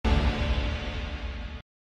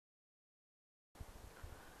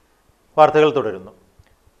വാർത്തകൾ തുടരുന്നു.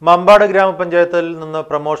 മമ്പാട് ഗ്രാമപഞ്ചായത്തിൽ നിന്ന്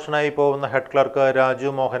പ്രമോഷനായി പോകുന്ന ഹെഡ് ക്ലർക്ക് രാജു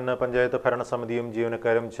മോഹന് പഞ്ചായത്ത് ഭരണസമിതിയും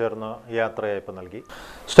ജീവനക്കാരും ചേർന്ന് യാത്രയയപ്പ് നൽകി.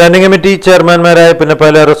 Standing committee ചെയർമാൻമാരായ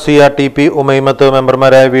Punnappala Raziya TP Umaimath,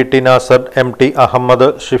 മെമ്പർമാരായ VT Nasar, MT Ahmed,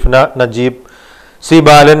 Shifna Najeeb, C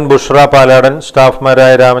ബാലൻ, ബുഷ്ര പാലാടൻ,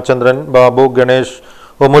 സ്റ്റാഫ്മാരായ രാമചന്ദ്രൻ, ബാബു, ഗണേഷ്,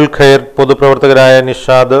 ഉമുൽ ഖൈർ, പൊതുപ്രവർത്തകരായ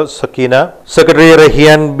നിഷാദ്, സക്കീന, സെക്രട്ടറി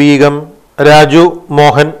റഹിയാൻ ബീഗം, രാജു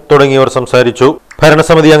മോഹൻ തുടങ്ങിയവർ സംസാരിച്ചു.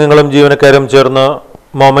 ഭരണസമിതി അംഗങ്ങളും ജീവനക്കാരും ചേർന്ന്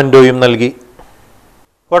മൊമെന്റോയും നൽകി.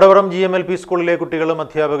 വടവറം GMLP സ്കൂളിലെ കുട്ടികളും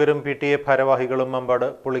അധ്യാപകരും PTA ഭാരവാഹികളും മമ്പാട്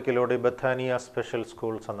പുളിക്കലോട് ബഥാനിയ സ്പെഷ്യൽ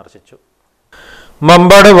സ്കൂൾ സന്ദർശിച്ചു.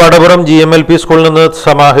 മമ്പാട് വടവറം GMLP സ്കൂളിൽ നിന്ന്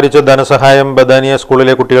സമാഹരിച്ച ധനസഹായം ബഥാനിയ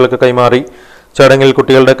സ്കൂളിലെ കുട്ടികൾക്ക് കൈമാറി. ചടങ്ങിൽ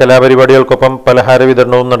കുട്ടികളുടെ കലാപരിപാടികൾക്കൊപ്പം പലഹാര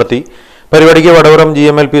വിതരണവും നടത്തി. പരിപാടിക്ക് വടവറം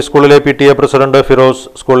GMLP സ്കൂളിലെ PTA പ്രസിഡന്റ് ഫിറോസ്,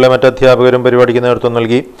 സ്കൂളിലെ മറ്റ് അധ്യാപകരും പരിപാടിക്ക് നേതൃത്വം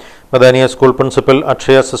നൽകി. ബഥാനിയ സ്കൂൾ പ്രിൻസിപ്പൽ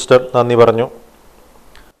അക്ഷയ സിസ്റ്റർ നന്ദി പറഞ്ഞു.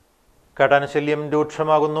 കാട്ടാനശല്യം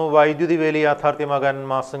രൂക്ഷമാകുന്നു. വൈദ്യുതി വേലി യാഥാർത്ഥ്യമാകാൻ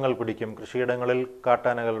മാസങ്ങൾ പിടിക്കും. കൃഷിയിടങ്ങളിൽ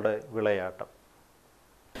കാട്ടാനകളുടെ വിളയാട്ടം.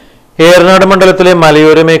 ഏറനാട് മണ്ഡലത്തിലെ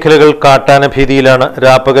മലയോര മേഖലകൾ കാട്ടാന ഭീതിയിലാണ്.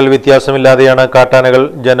 രാപ്പകൽ വ്യത്യാസമില്ലാതെയാണ് കാട്ടാനകൾ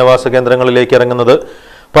ജനവാസ കേന്ദ്രങ്ങളിലേക്ക് ഇറങ്ങുന്നത്.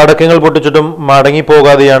 പടക്കങ്ങൾ പൊട്ടിച്ചിട്ടും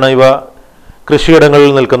മടങ്ങിപ്പോകാതെയാണ് ഇവ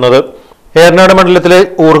കൃഷിയിടങ്ങളിൽ നിൽക്കുന്നത്. ഏറനാട് മണ്ഡലത്തിലെ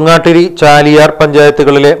ഊർങ്ങാട്ടിരി, ചാലിയാർ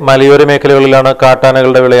പഞ്ചായത്തുകളിലെ മലയോര മേഖലകളിലാണ്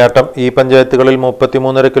കാട്ടാനകളുടെ വിളയാട്ടം. ഈ പഞ്ചായത്തുകളിൽ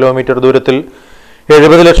 33.5 കിലോമീറ്റർ ദൂരത്തിൽ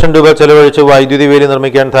 70 ലക്ഷം രൂപ ചെലവഴിച്ച് വൈദ്യുതി വേലി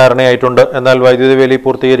നിർമ്മിക്കാൻ ധാരണയായിട്ടുണ്ട്. എന്നാൽ വൈദ്യുതി വേലി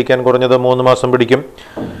പൂർത്തീകരിക്കാൻ കുറഞ്ഞത് 3 മാസം പിടിക്കും.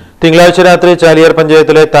 തിങ്കളാഴ്ച രാത്രി ചാലിയാർ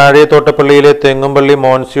പഞ്ചായത്തിലെ താഴെ തോട്ടപ്പള്ളിയിലെ തെങ്ങുംപള്ളി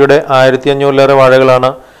മോൻസിയുടെ 1500 വാഴകളാണ്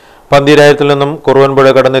പന്തീരായത്തിൽ നിന്നും കുറുവൻപുഴ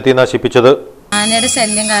കടന്നെത്തി നശിപ്പിച്ചത്. ആനയുടെ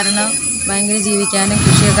ശല്യം കാരണം ഭയങ്കര ജീവിക്കാനും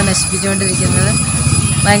കൃഷിയൊക്കെ നശിപ്പിച്ചുകൊണ്ടിരിക്കുന്നത്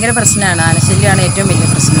ഭയങ്കര പ്രശ്നമാണ്. ആനശല്യമാണ് ഏറ്റവും വലിയ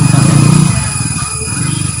പ്രശ്നം.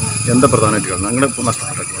 എന്താ പ്രധാനമായിട്ട്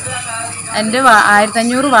നഷ്ടപ്പെട്ടത്? എൻ്റെ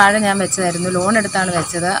 1500 വാഴ ഞാൻ വെച്ചതായിരുന്നു. ലോൺ എടുത്താണ്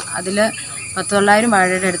വെച്ചത്. അതിൽ 10,900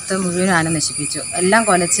 വാഴയുടെ അടുത്ത് മുഴുവൻ ആന നശിപ്പിച്ചു. എല്ലാം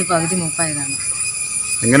കൊലച്ച് പകുതി മൂപ്പായതാണ്.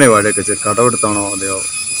 എങ്ങനെ വാഴയൊക്കെ കടമെടുത്താണോ അതെയോ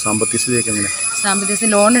സാമ്പത്തിക സ്ഥിതിയൊക്കെ എങ്ങനെ? സാമ്പത്തിക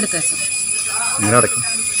സ്ഥിതി ലോൺ എടുത്ത് വെച്ചത്. എങ്ങനെ അടയ്ക്കും?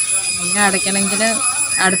 ഇങ്ങനെ അടയ്ക്കണമെങ്കിൽ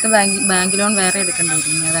അടുത്ത ബാങ്ക് ലോൺ വേറെ എടുക്കേണ്ടി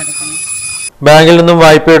വരും. അത് അടയ്ക്കണം. ബാങ്കിൽ നിന്നും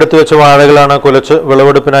വായ്പ എടുത്തു വെച്ച വാഴകളാണ് കുലച്ച്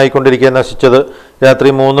വിളവെടുപ്പിനായിക്കൊണ്ടിരിക്കെ നശിച്ചത്. രാത്രി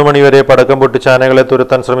 3 മണിവരെ പടക്കം പൊട്ടിച്ച് ആനകളെ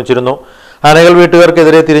തുരത്താൻ ശ്രമിച്ചിരുന്നു. ആനകൾ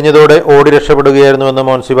വീട്ടുകാർക്കെതിരെ തിരിഞ്ഞതോടെ ഓടി രക്ഷപ്പെടുകയായിരുന്നുവെന്ന്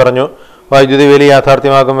മോൻസി പറഞ്ഞു. വൈദ്യുതി വേലി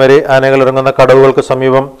യാഥാർത്ഥ്യമാകും വരെ ആനകൾ ഇറങ്ങുന്ന കടവുകൾക്ക്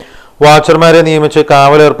സമീപം വാച്ചർമാരെ നിയമിച്ച്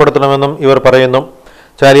കാവൽ ഏർപ്പെടുത്തണമെന്നും ഇവർ പറയുന്നു.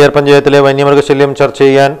 ചാലിയാർ പഞ്ചായത്തിലെ വന്യമൃഗശല്യം ചർച്ച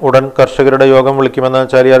ചെയ്യാൻ ഉടൻ കർഷകരുടെ യോഗം വിളിക്കുമെന്ന്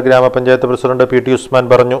ചാലിയാർ ഗ്രാമപഞ്ചായത്ത് പ്രസിഡന്റ് PT ഉസ്മാൻ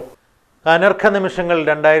പറഞ്ഞു. അനർഘ നിമിഷങ്ങൾ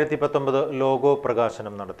 2019 ലോഗോ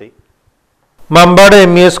പ്രകാശനം നടത്തി. മമ്പാട്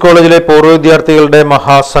MES കോളേജിലെ പൂർവ്വ വിദ്യാർത്ഥികളുടെ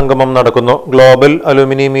മഹാസംഗമം നടക്കുന്നു. ഗ്ലോബൽ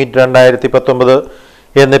അലുമിനി മീറ്റ് 2019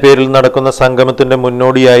 എന്ന പേരിൽ നടക്കുന്ന സംഗമത്തിന്റെ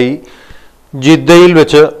മുന്നോടിയായി ജിദ്ദയിൽ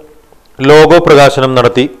വെച്ച് ലോഗോ പ്രകാശനം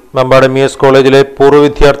നടത്തി. മമ്പാട് MES കോളേജിലെ പൂർവ്വ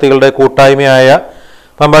വിദ്യാർത്ഥികളുടെ കൂട്ടായ്മയായ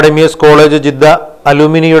മമ്പാട് MES കോളേജ് ജിദ്ദ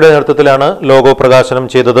അലുമിനിയുടെ നേതൃത്വത്തിലാണ് ലോഗോ പ്രകാശനം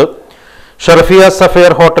ചെയ്തത്. ഷർഫിയ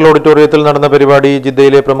സഫയർ ഹോട്ടൽ ഓഡിറ്റോറിയത്തിൽ നടന്ന പരിപാടി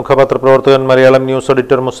ജിദ്ദയിലെ പ്രമുഖ പത്രപ്രവർത്തകൻ മലയാളം ന്യൂസ്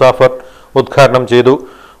എഡിറ്റർ മുസാഫർ ഉദ്ഘാടനം ചെയ്തു.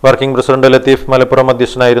 വർക്കിംഗ് പ്രസിഡന്റ് ലത്തീഫ് മലപ്പുറം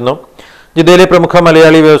അധ്യക്ഷനായിരുന്നു. ജിദ്ദയിലെ പ്രമുഖ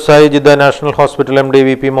മലയാളി വ്യവസായി Jeddah national hospital MD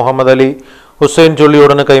VP Muhammad Ali Hussain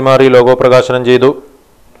ചുള്ളിയോടന് കൈമാറി ലോഗോ പ്രകാശനം ചെയ്തു.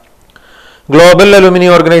 Global alumni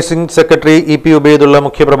organising secretary EP Ubaidullah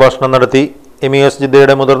മുഖ്യപ്രഭാഷണം നടത്തി. MES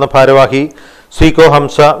ജിദ്ദയുടെ മുതിർന്ന ഭാരവാഹി Zico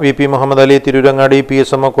Hamza, VP Muhammad Ali Tirurangadi,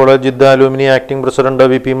 PSMO college Jeddah alumni acting president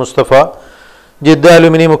VP Mustafa, Jeddah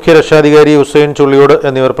alumni മുഖ്യ രക്ഷാധികാരി ഹുസൈൻ ചുള്ളിയോട്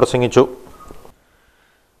എന്നിവർ പ്രസംഗിച്ചു.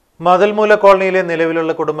 മതിൽമൂല കോളനിയിലെ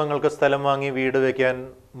നിലവിലുള്ള കുടുംബങ്ങൾക്ക് സ്ഥലം വാങ്ങി വീട് വയ്ക്കാൻ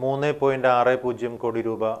 3.60 കോടി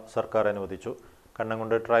രൂപ സർക്കാർ അനുവദിച്ചു.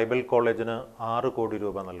 കണ്ണങ്കുണ്ട് ട്രൈബൽ കോളേജിന് 6 കോടി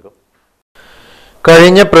രൂപ നൽകും.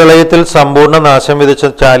 കഴിഞ്ഞ പ്രളയത്തിൽ സമ്പൂർണ്ണ നാശം വിതച്ച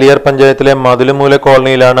ചാലിയാർ പഞ്ചായത്തിലെ മതിലുമൂല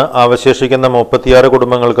കോളനിയിലാണ് അവശേഷിക്കുന്ന 36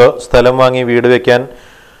 കുടുംബങ്ങൾക്ക് സ്ഥലം വാങ്ങി വീട് വയ്ക്കാൻ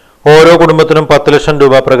ഓരോ കുടുംബത്തിനും 10 ലക്ഷം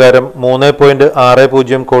രൂപ പ്രകാരം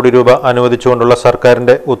 3.60 കോടി രൂപ അനുവദിച്ചുകൊണ്ടുള്ള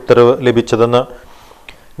സർക്കാരിന്റെ ഉത്തരവ് ലഭിച്ചതെന്ന്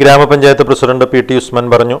ഗ്രാമപഞ്ചായത്ത് പ്രസിഡന്റ് PT ഉസ്മാൻ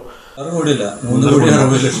പറഞ്ഞു.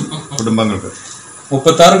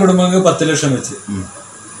 36 കുടുംബങ്ങൾക്ക് 10 ലക്ഷം വെച്ച്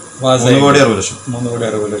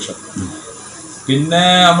 3.60 ലക്ഷം. പിന്നെ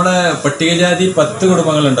നമ്മള് പട്ടികജാതി 10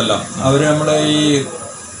 കുടുംബങ്ങളുണ്ടല്ലോ, അവര് നമ്മളെ ഈ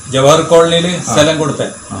ജവഹർ കോളനിയിൽ സ്ഥലം കൊടുത്ത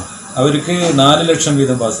അവർക്ക് 4 ലക്ഷം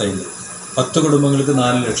വീതം പാസ്സായില്ല. 10 കുടുംബങ്ങൾക്ക്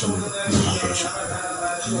 4 ലക്ഷം വീതം.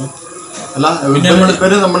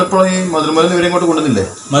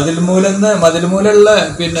 മതിൽമൂലുള്ള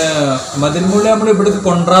പിന്നെ മതിൽമൂല നമ്മൾ ഇവിടെ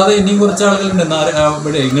കൊണ്ടാതെ ഇനിയും കുറച്ച് ആളുകളുണ്ട്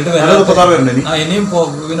ഇവിടെ ഇങ്ങോട്ട് വരാൻ. ഇനിയും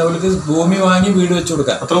പിന്നെ അവർക്ക് ഭൂമി വാങ്ങി വീട് വെച്ച്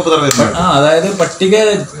കൊടുക്കാം. അതായത് പട്ടിക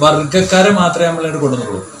വർഗക്കാരെ മാത്രമേ നമ്മളിവിടെ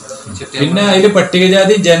കൊണ്ടുവന്നുള്ളൂ. പിന്നെ അതിൽ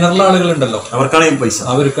പട്ടികജാതി ജനറൽ ആളുകളുണ്ടല്ലോ, അവർക്കാണ് ഈ പൈസ.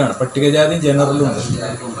 അവർക്കാണ് പട്ടികജാതി ജനറലും ഉണ്ട്.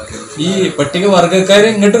 ഈ പട്ടിക വർഗ്ഗക്കാരെ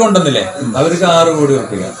ഇങ്ങോട്ട് കൊണ്ടുവന്നില്ലേ, അവർക്ക് 6 കോടി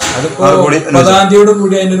റുപ്യ. അതിപ്പോ 30-ാം തീയതിയോട്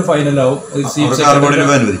കൂടി അതിന്റെ ഒരു ഫൈനലാവും. ചീഫ്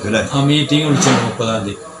സെക്രട്ടറി മീറ്റിംഗ് വിളിച്ചിട്ടുണ്ട് 30-ാം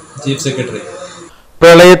തീയതി ചീഫ് സെക്രട്ടറി.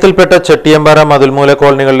 പ്രളയത്തിൽപ്പെട്ട ചെട്ടിയമ്പാറ മതിൽമൂല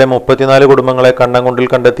കോളനികളിലെ 34 കുടുംബങ്ങളെ കണ്ണംകുണ്ടിൽ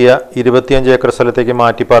കണ്ടെത്തിയ 25 ഏക്കർ സ്ഥലത്തേക്ക്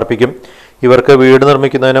മാറ്റിപ്പാർപ്പിക്കും. ഇവർക്ക് വീട്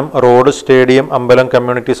നിർമ്മിക്കുന്നതിനും റോഡ്, സ്റ്റേഡിയം, അമ്പലം,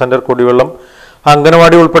 കമ്മ്യൂണിറ്റി സെന്റർ, കുടിവെള്ളം,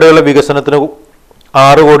 അംഗനവാടി ഉൾപ്പെടെയുള്ള വികസനത്തിന്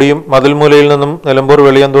 6 കോടിയും മതിൽമൂലയിൽ നിന്നും നിലമ്പൂർ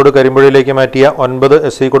വെളിയന്തോട് കരിമ്പുഴയിലേക്ക് മാറ്റിയ 9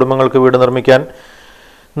 SC കുടുംബങ്ങൾക്ക് വീട് നിർമ്മിക്കാൻ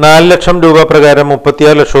 4 ലക്ഷം രൂപ പ്രകാരം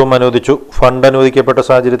 36 ലക്ഷവും അനുവദിച്ചു. ഫണ്ട് അനുവദിക്കപ്പെട്ട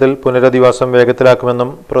സാഹചര്യത്തിൽ പുനരധിവാസം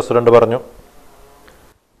വേഗത്തിലാക്കുമെന്നും പ്രസിഡന്റ് പറഞ്ഞു.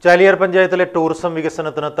 ചാലിയാർ പഞ്ചായത്തിലെ ടൂറിസം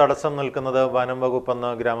വികസനത്തിന് തടസ്സം നിൽക്കുന്നത് വനം വകുപ്പെന്ന്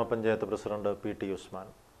ഗ്രാമപഞ്ചായത്ത് പ്രസിഡന്റ് PT ഉസ്മാൻ.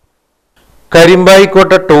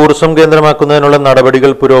 കരിമ്പായിക്കോട്ട ടൂറിസം കേന്ദ്രമാക്കുന്നതിനുള്ള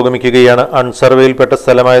നടപടികൾ പുരോഗമിക്കുകയാണ്. അൺസർവേയിൽപ്പെട്ട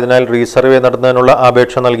സ്ഥലമായതിനാൽ റീസർവേ നടത്തുന്നതിനുള്ള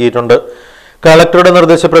അപേക്ഷ നൽകിയിട്ടുണ്ട്. കളക്ടറുടെ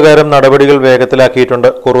നിർദ്ദേശപ്രകാരം നടപടികൾ വേഗത്തിലാക്കിയിട്ടുണ്ട്.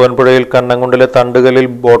 കുറുവൻപുഴയിൽ കണ്ണംകുണ്ടിലെ തണ്ടുകലിൽ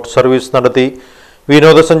ബോട്ട് സർവീസ് നടത്തി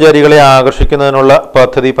വിനോദസഞ്ചാരികളെ ആകർഷിക്കുന്നതിനുള്ള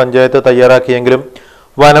പദ്ധതി പഞ്ചായത്ത് തയ്യാറാക്കിയെങ്കിലും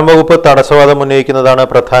വനം വകുപ്പ് തടസ്സവാദം ഉന്നയിക്കുന്നതാണ്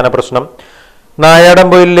പ്രധാന പ്രശ്നം.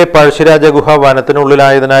 നായാടംപൊയിലിലെ പഴശ്ശിരാജ ഗുഹ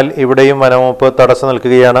വനത്തിനുള്ളിലായതിനാൽ ഇവിടെയും വനംവകുപ്പ് തടസ്സം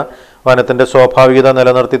നിൽക്കുകയാണ്. വനത്തിന്റെ സ്വാഭാവികത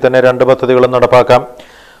നിലനിർത്തി തന്നെ 2 പദ്ധതികളും നടപ്പാക്കാം.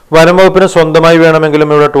 വനംവകുപ്പിന് സ്വന്തമായി വേണമെങ്കിലും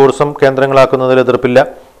ഇവിടെ ടൂറിസം കേന്ദ്രങ്ങളാക്കുന്നതിൽ എതിർപ്പില്ല.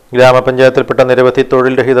 ഗ്രാമപഞ്ചായത്തിൽപ്പെട്ട നിരവധി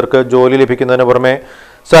തൊഴിൽ രഹിതർക്ക് ജോലി ലഭിക്കുന്നതിന് പുറമെ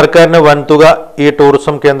സർക്കാരിന് വൻതുക ഈ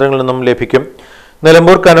ടൂറിസം കേന്ദ്രങ്ങളിൽ നിന്നും ലഭിക്കും.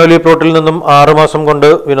 നിലമ്പൂർ കനോലി പ്ലോട്ടിൽ നിന്നും 6 മാസം കൊണ്ട്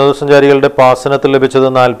വിനോദസഞ്ചാരികളുടെ പാസനത്തിൽ ലഭിച്ചത്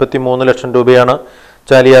 43 ലക്ഷം രൂപയാണ്.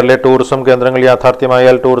 ചാലിയാറിലെ ടൂറിസം കേന്ദ്രങ്ങൾ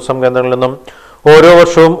യാഥാർത്ഥ്യമായാൽ ടൂറിസം കേന്ദ്രങ്ങളിൽ നിന്നും ഓരോ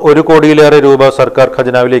വർഷവും 1 കോടിയിലേറെ രൂപ സർക്കാർ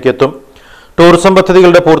ഖജനാവിലേക്ക് എത്തും. ടൂറിസം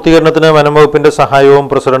പദ്ധതികളുടെ പൂർത്തീകരണത്തിന് വനംവകുപ്പിന്റെ സഹായവും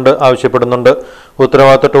പ്രസിഡന്റ് ആവശ്യപ്പെടുന്നുണ്ട്.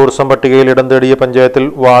 ഉത്തരവാദിത്ത ടൂറിസം പട്ടികയിൽ ഇടം തേടിയ പഞ്ചായത്തിൽ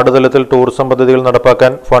വാർഡ് തലത്തിൽ ടൂറിസം പദ്ധതികൾ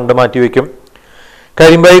നടപ്പാക്കാൻ ഫണ്ട് മാറ്റിവെക്കും.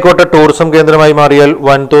 കരിമ്പായിക്കോട്ട ടൂറിസം കേന്ദ്രമായി മാറിയാൽ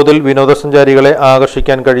വൻതോതിൽ വിനോദസഞ്ചാരികളെ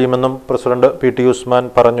ആകർഷിക്കാൻ കഴിയുമെന്നും പ്രസിഡന്റ് PT ഉസ്മാൻ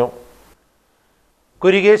പറഞ്ഞു.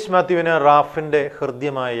 കുരികേശ് മാത്യുവിന് റാഫിന്റെ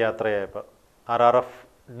ഹൃദ്യമായ യാത്രയയപ്പ്. RRF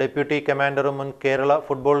ഡെപ്യൂട്ടി കമാൻഡറും മുൻ കേരള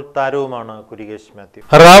ഫുട്ബോൾ താരവുമാണ് കുരികേശ് മാത്യു.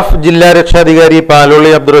 റാഫ് ജില്ലാ രക്ഷാധികാരി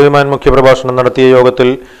പാലോളി അബ്ദുറഹിമാൻ മുഖ്യപ്രഭാഷണം നടത്തിയ യോഗത്തിൽ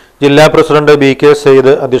ജില്ലാ പ്രസിഡന്റ് BK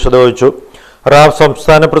സയ്യിദ് അധ്യക്ഷത വഹിച്ചു. റാഫ്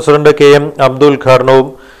സംസ്ഥാന പ്രസിഡന്റ് KM അബ്ദുൽ ഖാർണവും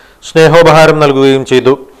സ്നേഹോപഹാരം നൽകുകയും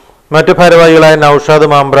ചെയ്തു. മറ്റു ഭാരവാഹികളായ Naushad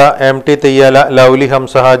Mambra, MT Theyyala, Lovely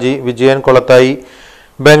Hamza Haji, Vijayan Kolathayi,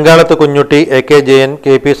 ബംഗാളത്ത് Kunjutty, AK Jayan,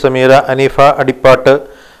 KP Sameera, Haneefa Adippattu,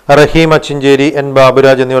 റഹീം അച്ചിഞ്ചേരി, N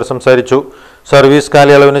ബാബുരാജ് എന്നിവർ സംസാരിച്ചു. സർവീസ്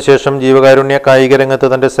കാലയളവിന് ശേഷം ജീവകാരുണ്യ കായിക രംഗത്ത്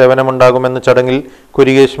തന്റെ സേവനമുണ്ടാകുമെന്ന് ചടങ്ങിൽ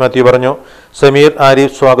കുരികേശ് മാത്യു പറഞ്ഞു. സമീർ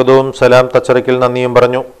ആരിഫ് സ്വാഗതവും സലാം തച്ചറയ്ക്കൽ നന്ദിയും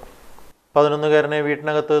പറഞ്ഞു. 11-കാരനെ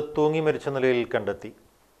വീട്ടിനകത്ത് തൂങ്ങി മരിച്ച നിലയിൽ കണ്ടെത്തി.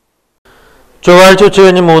 ചൊവ്വാഴ്ച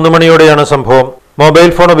ഉച്ചകഴിഞ്ഞ് 3 മണിയോടെയാണ് സംഭവം. മൊബൈൽ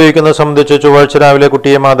ഫോൺ ഉപയോഗിക്കുന്നത് സംബന്ധിച്ച് ചൊവ്വാഴ്ച രാവിലെ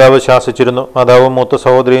കുട്ടിയെ മാതാവ് ശാസിച്ചിരുന്നു. മാതാവും മൂത്ത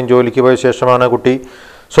സഹോദരിയും ജോലിക്ക് പോയ ശേഷമാണ് കുട്ടി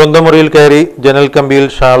സ്വന്തം മുറിയിൽ കയറി ജനൽ കമ്പിയിൽ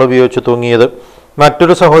ഷാൾ ഉപയോഗിച്ച് തൂങ്ങിയത്.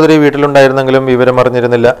 മറ്റൊരു സഹോദരി വീട്ടിലുണ്ടായിരുന്നെങ്കിലും വിവരം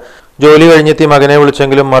അറിഞ്ഞിരുന്നില്ല. ജോലി കഴിഞ്ഞെത്തി മകനെ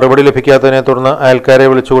വിളിച്ചെങ്കിലും മറുപടി ലഭിക്കാത്തതിനെ തുടർന്ന് അയൽക്കാരെ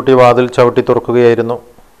വിളിച്ചുകൂട്ടി വാതിൽ ചവിട്ടി തുറക്കുകയായിരുന്നു.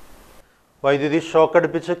 വൈദ്യുതി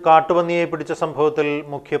ഷോക്കടുപ്പിച്ച് കാട്ടുപന്നിയെ പിടിച്ച സംഭവത്തിൽ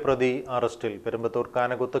മുഖ്യപ്രതി അറസ്റ്റിൽ. പെരുമ്പത്തൂർ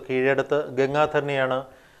കാനകുത്ത് കീഴടത്ത് ഗംഗാധരനെയാണ്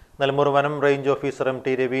നിലമ്പൂർ വനം റേഞ്ച് ഓഫീസർ MT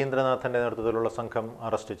രവീന്ദ്രനാഥന്റെ നേതൃത്വത്തിലുള്ള സംഘം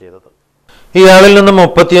അറസ്റ്റ് ചെയ്തത്. ഇയാളിൽ നിന്നും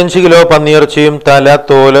 35 കിലോ പന്നിയിറച്ചിയും തല,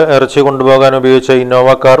 തോല്, ഇറച്ചി കൊണ്ടുപോകാൻ ഉപയോഗിച്ച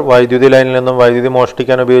ഇന്നോവ കാർ, വൈദ്യുതി ലൈനിൽ നിന്നും വൈദ്യുതി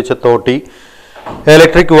മോഷ്ടിക്കാൻ ഉപയോഗിച്ച തോട്ടി,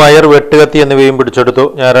 ഇലക്ട്രിക് വയർ, വെട്ടുകത്തി എന്നിവയും പിടിച്ചെടുത്തു.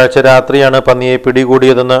 ഞായറാഴ്ച രാത്രിയാണ് പന്നിയെ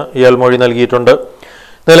പിടികൂടിയതെന്ന് ഇയാൾ മൊഴി നൽകിയിട്ടുണ്ട്.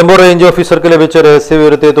 നിലമ്പൂർ റേഞ്ച് ഓഫീസർക്ക് ലഭിച്ച രഹസ്യ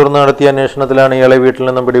വിവരത്തെ തുടർന്ന് നടത്തിയ അന്വേഷണത്തിലാണ് ഇയാളെ വീട്ടിൽ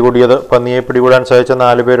നിന്നും പിടികൂടിയത്. പന്നിയെ പിടികൂടാൻ സഹായിച്ച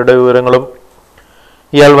 4 പേരുടെ വിവരങ്ങളും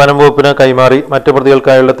ഇയാൾ വനംവകുപ്പിന് കൈമാറി. മറ്റു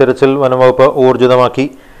പ്രതികൾക്കായുള്ള തിരച്ചിൽ വനംവകുപ്പ് ഊർജിതമാക്കി.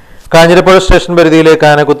 കാഞ്ഞിരപ്പുഴ സ്റ്റേഷൻ പരിധിയിലെ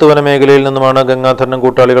കാനകുത്ത് വനമേഖലയിൽ നിന്നുമാണ് ഗംഗാധരനും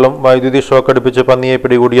കൂട്ടാളികളും വൈദ്യുതി ഷോക്കടുപ്പിച്ച് പന്നിയെ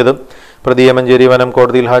പിടികൂടിയത്. പ്രതിയെ മഞ്ചേരി വനം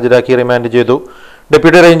കോടതിയിൽ ഹാജരാക്കി റിമാൻഡ് ചെയ്തു.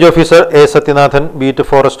 Deputy range officer A Sathyanathan, beat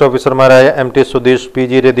forest ഓഫീസർമാരായ MT Sudheesh,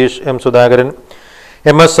 PG Ratheesh, M Sudhakaran,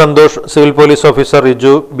 MS Santhosh, civil police officer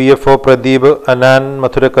Riju, BFO Pradeep, Anan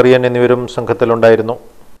മധുരക്കറിയൻ എന്നിവരും സംഘത്തിലുണ്ടായിരുന്നു.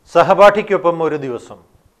 സഹപാഠിക്കൊപ്പം ഒരു ദിവസം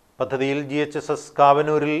പദ്ധതിയിൽ GHSS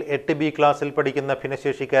കാവനൂരിൽ 8B ക്ലാസ്സിൽ പഠിക്കുന്ന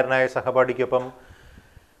ഭിന്നശേഷിക്കാരനായ സഹപാഠിക്കൊപ്പം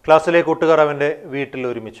ക്ലാസ്സിലെ കൂട്ടുകാർ അവന്റെ വീട്ടിൽ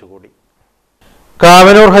ഒരുമിച്ചുകൂടി.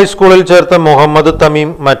 കാവനൂർ ഹൈസ്കൂളിൽ ചേർത്ത മുഹമ്മദ് തമീം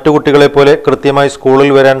മറ്റു കുട്ടികളെ പോലെ കൃത്യമായി സ്കൂളിൽ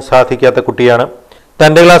വരാൻ സാധിക്കാത്ത കുട്ടിയാണ്.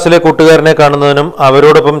 തന്റെ ക്ലാസ്സിലെ കൂട്ടുകാരനെ കാണുന്നതിനും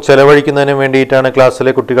അവരോടൊപ്പം ചെലവഴിക്കുന്നതിനും വേണ്ടിയിട്ടാണ്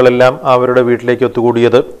ക്ലാസ്സിലെ കുട്ടികളെല്ലാം അവരുടെ വീട്ടിലേക്ക്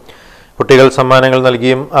ഒത്തുകൂടിയത്. കുട്ടികൾ സമ്മാനങ്ങൾ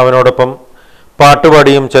നൽകിയും അവനോടൊപ്പം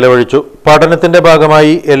പാട്ടുപാടിയും ചെലവഴിച്ചു. പഠനത്തിന്റെ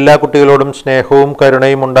ഭാഗമായി എല്ലാ കുട്ടികളോടും സ്നേഹവും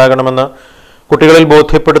കരുണയും ഉണ്ടാകണമെന്ന് കുട്ടികളിൽ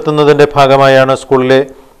ബോധ്യപ്പെടുത്തുന്നതിന്റെ ഭാഗമായാണ് സ്കൂളിലെ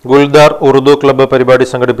ഗുൽദാർ ഉറുദു ക്ലബ്ബ് പരിപാടി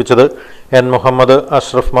സംഘടിപ്പിച്ചത്. N Muhammad,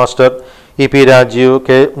 Ashraf master, EP Rajeev, K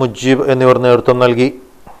Mujeeb എന്നിവർ നേതൃത്വം നൽകി.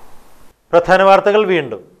 പ്രധാന വാർത്തകൾ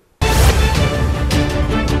വീണ്ടും.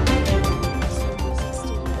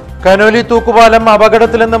 കനോലി തൂക്കുപാലം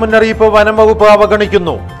അപകടത്തിലെന്ന മുന്നറിയിപ്പ് വനം വകുപ്പ്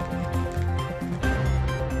അവഗണിക്കുന്നു.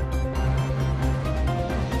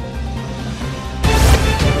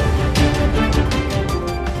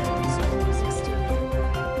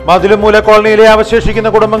 മതിലുമൂല കോളനിയിലെ അവശേഷിക്കുന്ന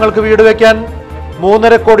കുടുംബങ്ങൾക്ക് വീട് വയ്ക്കാൻ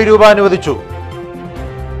 3.5 കോടി രൂപ അനുവദിച്ചു.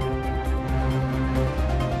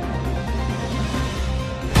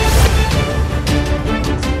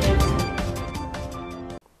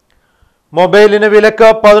 മൊബൈലിന് വിലക്ക്,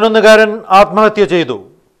 11കാരൻ ആത്മഹത്യ ചെയ്തു.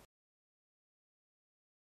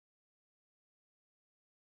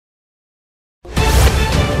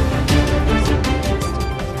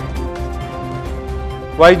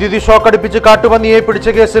 വൈദ്യുതി ഷോക്കടിപ്പിച്ച് കാട്ടുപന്നിയെ പിടിച്ച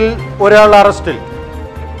കേസിൽ ഒരാൾ അറസ്റ്റിൽ.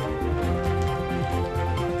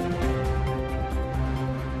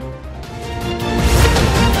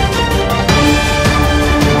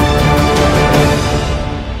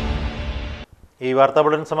 ഈ വാർത്താ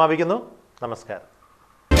ബുള്ളറ്റിൻ സമാപിക്കുന്നു. നമസ്കാരം.